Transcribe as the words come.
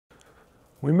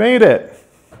We made it!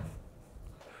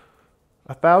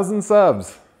 1,000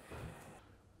 subs.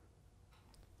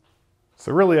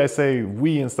 So really I say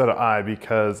we instead of I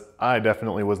because I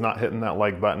definitely was not hitting that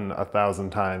like button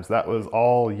 1,000 times. That was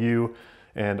all you,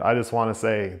 and I just want to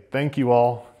say thank you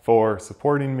all for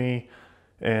supporting me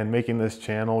and making this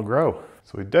channel grow.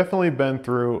 So we've definitely been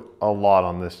through a lot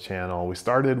on this channel. We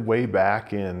started way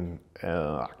back in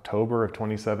October of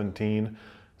 2017.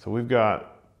 So we've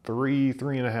got three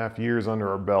and a half years under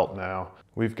our belt now.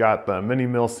 We've got the mini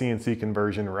mill CNC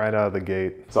conversion right out of the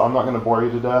gate. So I'm not gonna bore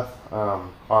you to death.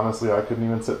 Honestly, I couldn't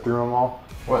even sit through them all.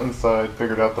 Went inside,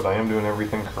 figured out that I am doing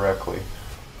everything correctly.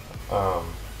 I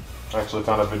actually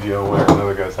found a video where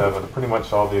another guy's having pretty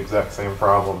much all the exact same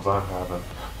problems I'm having.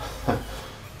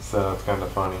 So it's kind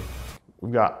of funny.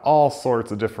 We've got all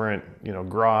sorts of different,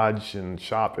 garage and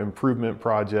shop improvement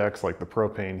projects like the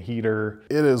propane heater.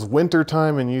 It is winter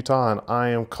time in Utah and I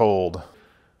am cold.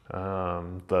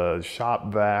 The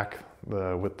shop vac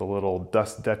with the little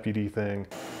dust deputy thing.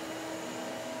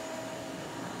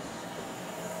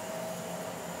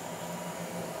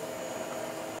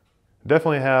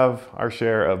 Definitely have our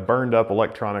share of burned up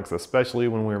electronics, especially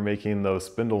when we were making those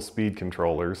spindle speed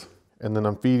controllers. And then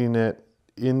I'm feeding it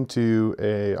into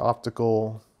a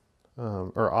optical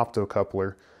or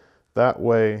optocoupler. That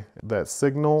way that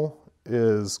signal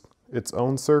is its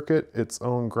own circuit, its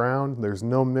own ground. There's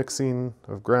no mixing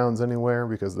of grounds anywhere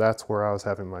because that's where I was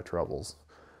having my troubles.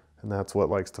 And that's what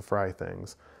likes to fry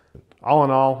things. All in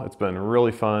all, it's been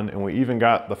really fun, and we even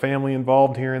got the family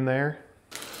involved here and there.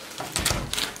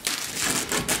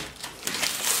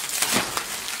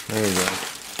 There you go.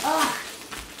 Oh,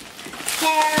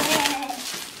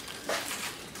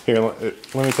 here,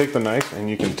 let me take the knife and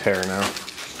you can tear now.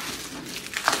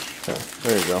 Okay,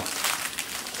 there you go.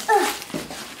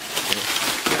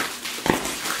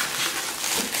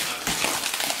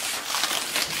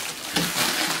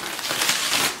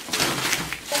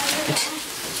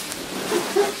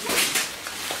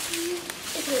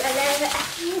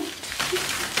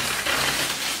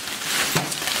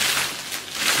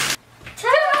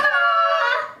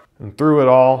 And through it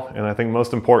all, and I think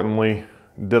most importantly,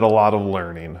 did a lot of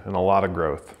learning and a lot of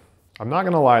growth. I'm not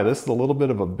gonna lie, this is a little bit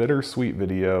of a bittersweet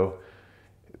video.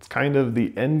 It's kind of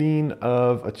the ending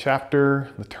of a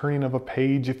chapter, the turning of a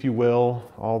page, if you will,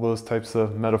 all those types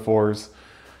of metaphors.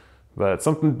 But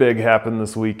something big happened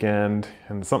this weekend,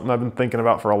 and something I've been thinking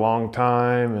about for a long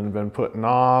time and been putting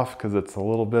off because it's a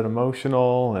little bit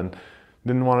emotional and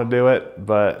didn't want to do it,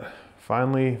 but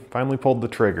finally pulled the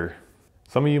trigger.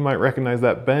 Some of you might recognize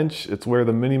that bench. It's where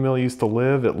the mini mill used to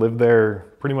live. It lived there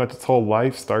pretty much its whole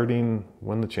life, starting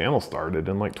when the channel started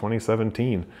in like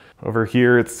 2017. Over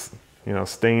here, it's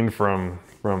stained from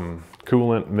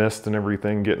coolant, mist and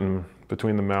everything getting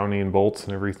between the mounting bolts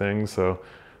and everything. So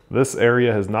this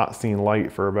area has not seen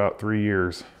light for about 3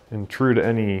 years. And true to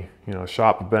any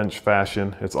shop bench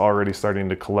fashion, it's already starting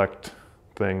to collect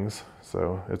things.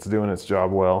 So it's doing its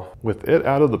job well. With it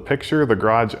out of the picture, the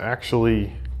garage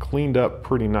actually cleaned up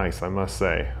pretty nice, I must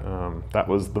say. That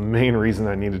was the main reason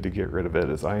I needed to get rid of it,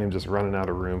 is I am just running out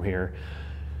of room here.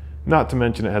 Not to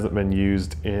mention it hasn't been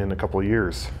used in a couple of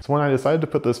years. So when I decided to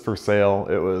put this for sale,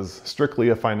 it was strictly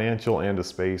a financial and a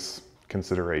space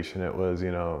consideration. It was,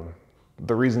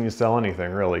 the reason you sell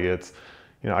anything really. It's,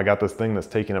 I got this thing that's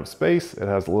taking up space. It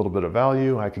has a little bit of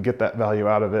value. I could get that value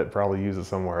out of it, probably use it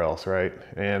somewhere else, right?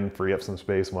 And free up some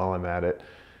space while I'm at it.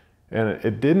 And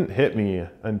it didn't hit me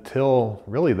until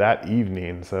really that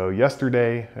evening. So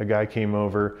yesterday, a guy came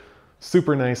over,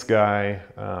 super nice guy,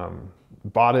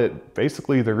 bought it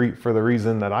basically for the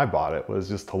reason that I bought it, was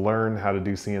just to learn how to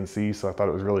do CNC. So I thought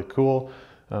it was really cool.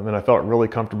 And I felt really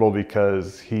comfortable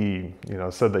because he,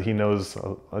 said that he knows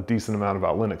a decent amount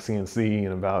about Linux CNC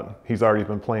and he's already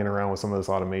been playing around with some of this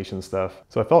automation stuff.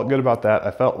 So I felt good about that.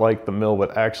 I felt like the mill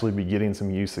would actually be getting some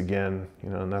use again,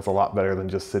 and that's a lot better than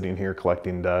just sitting here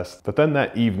collecting dust. But then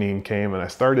that evening came and I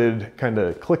started kind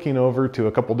of clicking over to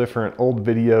a couple different old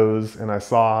videos, and I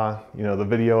saw, the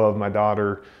video of my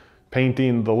daughter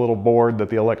painting the little board that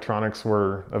the electronics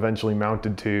were eventually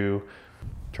mounted to.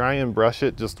 Try and brush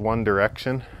it just one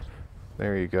direction.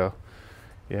 There you go.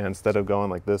 Yeah, instead of going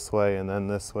like this way and then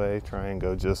this way, try and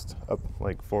go just up,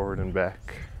 like forward and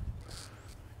back.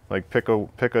 Like pick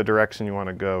a direction you want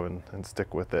to go and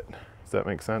stick with it. Does that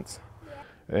make sense?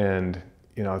 Yeah. And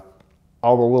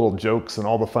all the little jokes and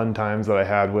all the fun times that I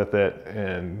had with it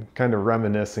and kind of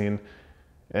reminiscing.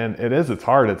 And it's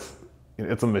hard.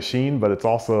 It's a machine, but it's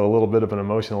also a little bit of an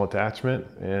emotional attachment.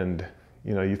 And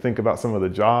you think about some of the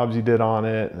jobs you did on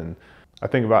it, and I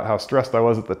think about how stressed I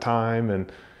was at the time,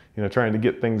 and you know, trying to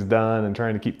get things done and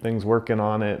trying to keep things working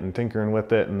on it and tinkering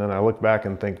with it. And then I look back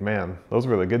and think, man, those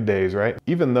were the good days, right?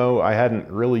 Even though I hadn't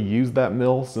really used that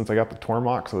mill since I got the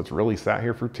Tormach, so it's really sat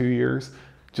here for 2 years,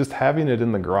 just having it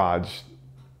in the garage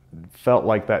felt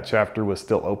like that chapter was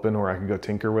still open where I could go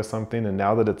tinker with something. And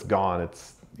now that it's gone,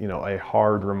 it's, you know, a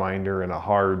hard reminder and a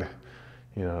hard,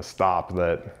 you know, stop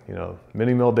that, you know,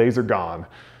 mini mill days are gone.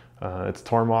 It's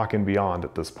Tormach and beyond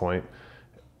at this point.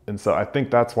 And so I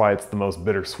think that's why it's the most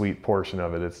bittersweet portion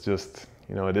of it. It's just,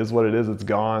 you know, it is what it is, it's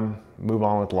gone, move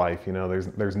on with life. You know,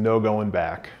 there's no going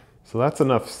back. So that's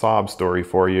enough sob story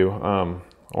for you. I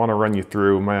wanna run you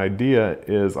through. My idea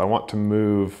is I want to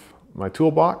move my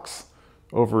toolbox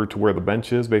over to where the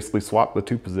bench is, basically swap the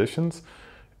two positions.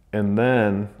 And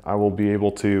then I will be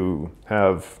able to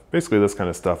have basically this kind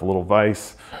of stuff, a little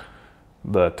vise,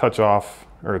 the touch off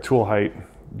or a tool height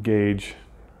gauge,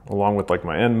 along with like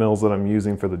my end mills that I'm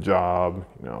using for the job,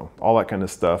 you know, all that kind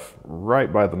of stuff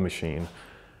right by the machine.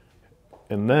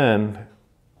 And then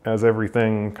as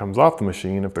everything comes off the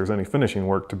machine, if there's any finishing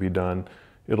work to be done,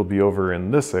 it'll be over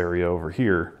in this area over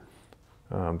here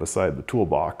beside the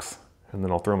toolbox. And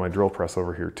then I'll throw my drill press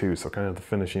over here too. So kind of the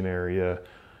finishing area,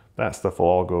 that stuff will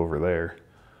all go over there.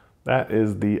 That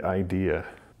is the idea.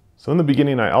 So in the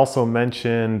beginning, I also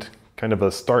mentioned kind of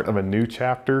a start of a new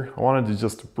chapter. I wanted to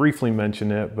just briefly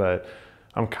mention it, but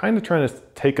I'm kind of trying to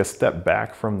take a step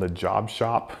back from the job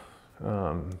shop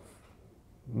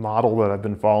model that I've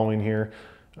been following here.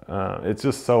 It's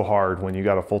just so hard when you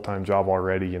got a full-time job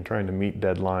already and trying to meet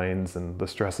deadlines and the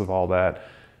stress of all that.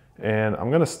 And I'm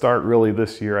gonna start really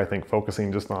this year, I think,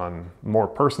 focusing just on more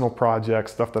personal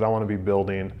projects, stuff that I wanna be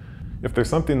building. If there's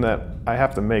something that I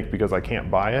have to make because I can't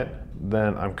buy it,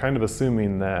 then I'm kind of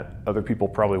assuming that other people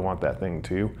probably want that thing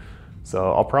too.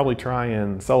 So I'll probably try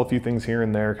and sell a few things here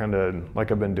and there, kind of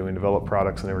like I've been doing, develop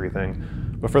products and everything.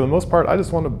 But for the most part, I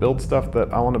just want to build stuff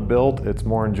that I want to build. It's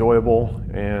more enjoyable,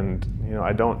 and you know,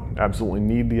 I don't absolutely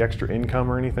need the extra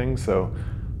income or anything. So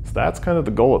that's kind of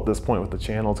the goal at this point with the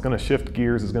channel. It's going to shift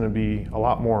gears. It's going to be a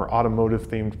lot more automotive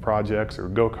themed projects or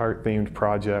go-kart themed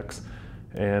projects.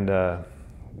 And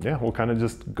yeah, we'll kind of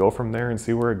just go from there and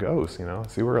see where it goes, you know,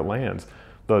 see where it lands.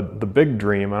 The big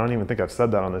dream, I don't even think I've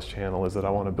said that on this channel, is that I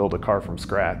want to build a car from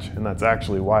scratch. And that's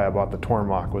actually why I bought the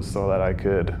Tormach, was so that I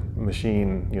could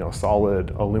machine, you know, solid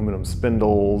aluminum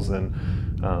spindles. And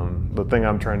the thing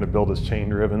I'm trying to build is chain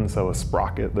driven, so a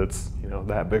sprocket that's, you know,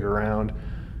 that big around,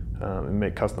 and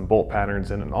make custom bolt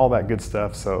patterns in and all that good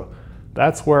stuff. So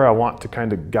that's where I want to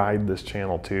kind of guide this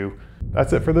channel to.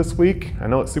 That's it for this week. I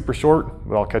know it's super short,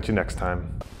 but I'll catch you next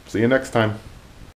time. See you next time.